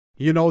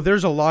You know,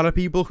 there's a lot of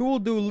people who will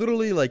do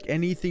literally like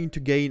anything to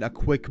gain a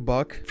quick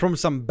buck from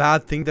some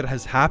bad thing that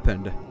has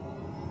happened.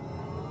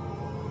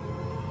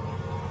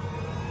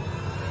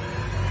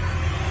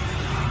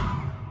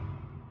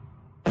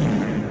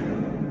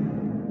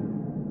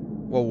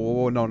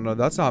 Whoa, no,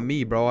 that's not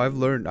me, bro. I've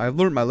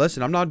learned my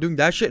lesson. I'm not doing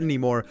that shit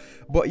anymore.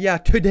 But yeah,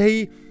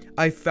 today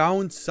I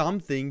found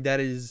something that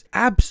is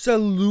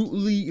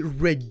absolutely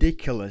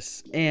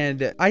ridiculous,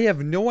 and I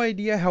have no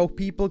idea how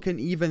people can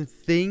even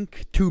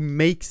think to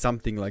make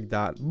something like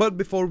that. But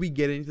before we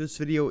get into this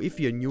video, if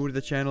you're new to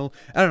the channel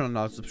and are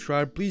not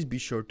subscribed, please be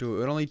sure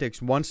to. It only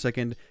takes 1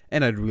 second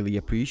and I'd really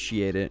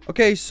appreciate it.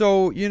 Okay,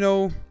 so, you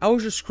know, I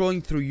was just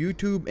scrolling through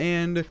YouTube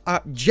and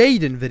a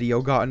Jaden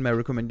video got in my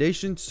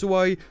recommendations, so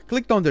I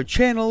clicked on their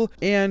channel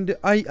and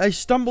I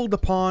stumbled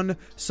upon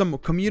some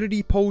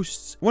community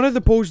posts. One of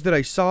the posts that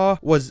I saw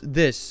was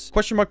this,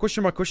 question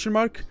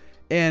mark.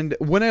 And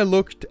when I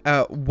looked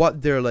at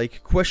what they're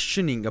like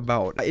questioning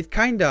about, it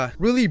kinda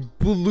really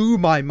blew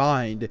my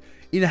mind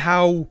in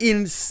how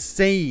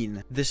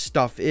insane this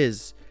stuff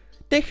is.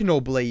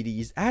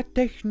 Technobladies at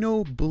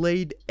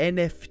Technoblade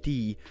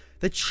NFT.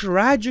 The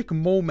tragic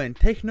moment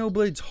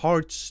Technoblade's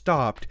heart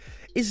stopped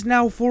is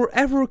now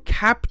forever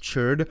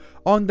captured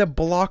on the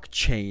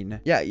blockchain.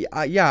 Yeah,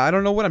 I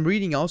don't know what I'm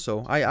reading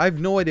also. I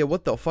have no idea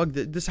what the fuck.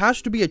 This has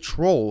to be a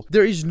troll.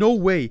 There is no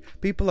way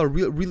people are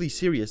really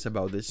serious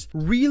about this.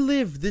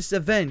 Relive this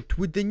event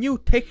with the new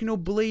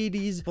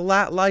Technoblades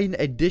Flatline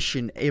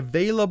Edition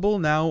available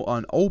now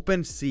on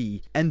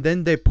OpenSea. And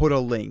then they put a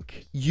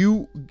link.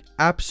 You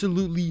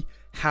absolutely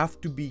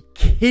have to be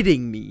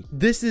kidding me.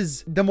 This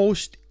is the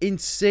most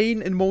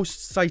insane and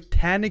most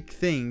satanic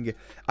thing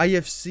I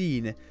have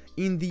seen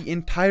in the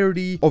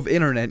entirety of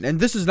internet. And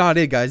this is not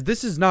it, guys.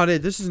 This is not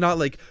it. This is not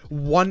like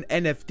one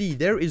NFT.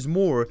 There is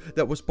more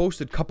that was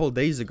posted a couple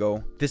days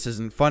ago. This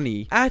isn't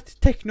funny. At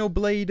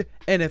Technoblade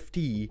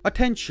NFT.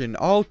 Attention,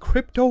 all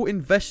crypto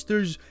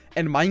investors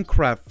and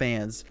Minecraft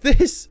fans.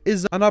 This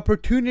is an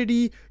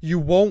opportunity you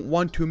won't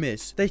want to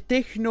miss. The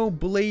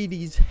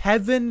Technoblades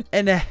Heaven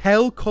and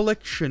Hell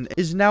collection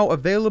is now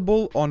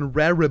available on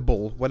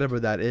Rarible,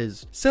 whatever that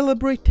is.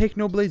 Celebrate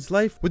Technoblade's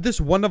life with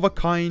this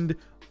one-of-a-kind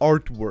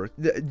artwork.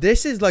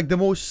 This is like the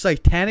most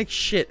satanic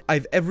shit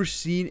I've ever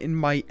seen in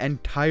my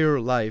entire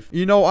life.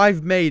 You know,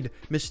 I've made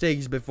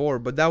mistakes before,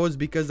 but that was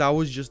because I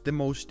was just the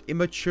most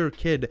immature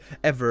kid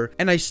ever,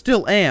 and I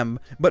still am,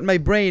 but my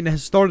brain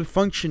has started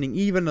functioning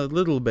even a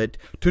little bit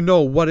to know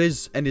what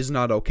is and is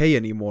not okay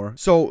anymore.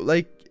 So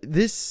like,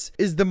 this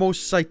is the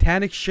most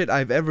satanic shit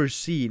I've ever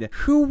seen.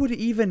 Who would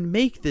even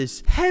make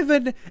this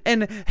Heaven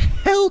and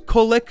Hell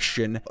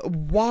collection?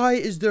 Why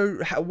does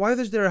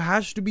there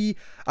has to be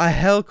a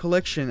Hell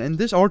collection? And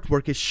this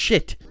artwork is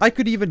shit. I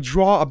could even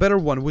draw a better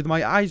one with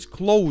my eyes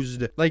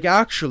closed. Like,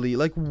 actually,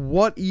 like,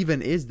 what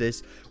even is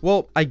this?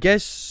 Well, I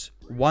guess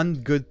one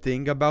good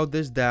thing about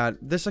this, that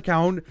this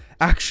account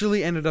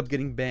actually ended up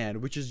getting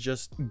banned, which is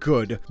just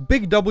good.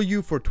 Big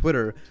W for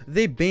Twitter.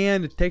 They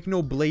banned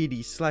Technoblade /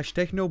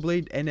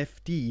 Technoblade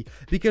NFT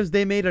because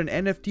they made an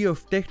NFT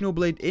of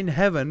Technoblade in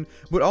heaven,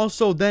 but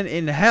also then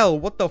in hell.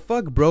 What the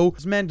fuck, bro?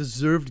 This man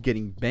deserved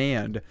getting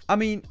banned. I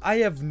mean, I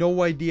have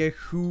no idea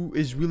who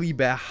is really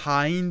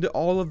behind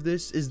all of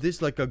this. Is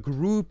this like a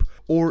group,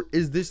 or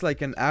is this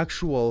like an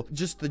actual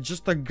just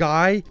a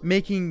guy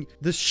making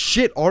this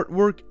shit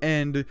artwork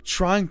and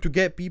trying to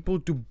get people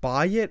to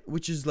buy it,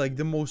 which is like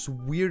the most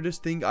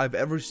weirdest thing I've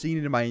ever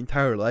seen in my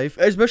entire life.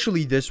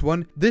 Especially this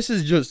one. This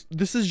is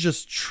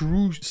just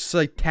true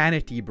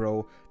satanity,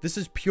 bro. This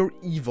is pure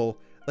evil.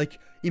 Like,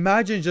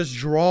 imagine just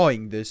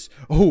drawing this.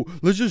 Oh,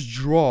 let's just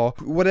draw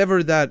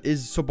whatever that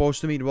is supposed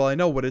to mean. Well, I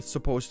know what it's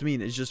supposed to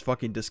mean. It's just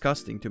fucking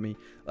disgusting to me.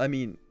 I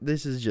mean,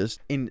 this is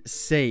just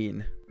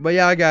insane. But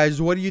yeah, guys,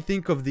 what do you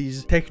think of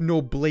these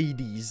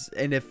Technoblades,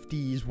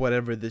 NFTs,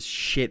 whatever this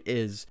shit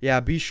is? Yeah,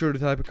 be sure to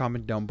type a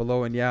comment down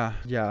below. And yeah,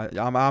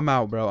 I'm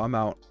out, bro. I'm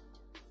out.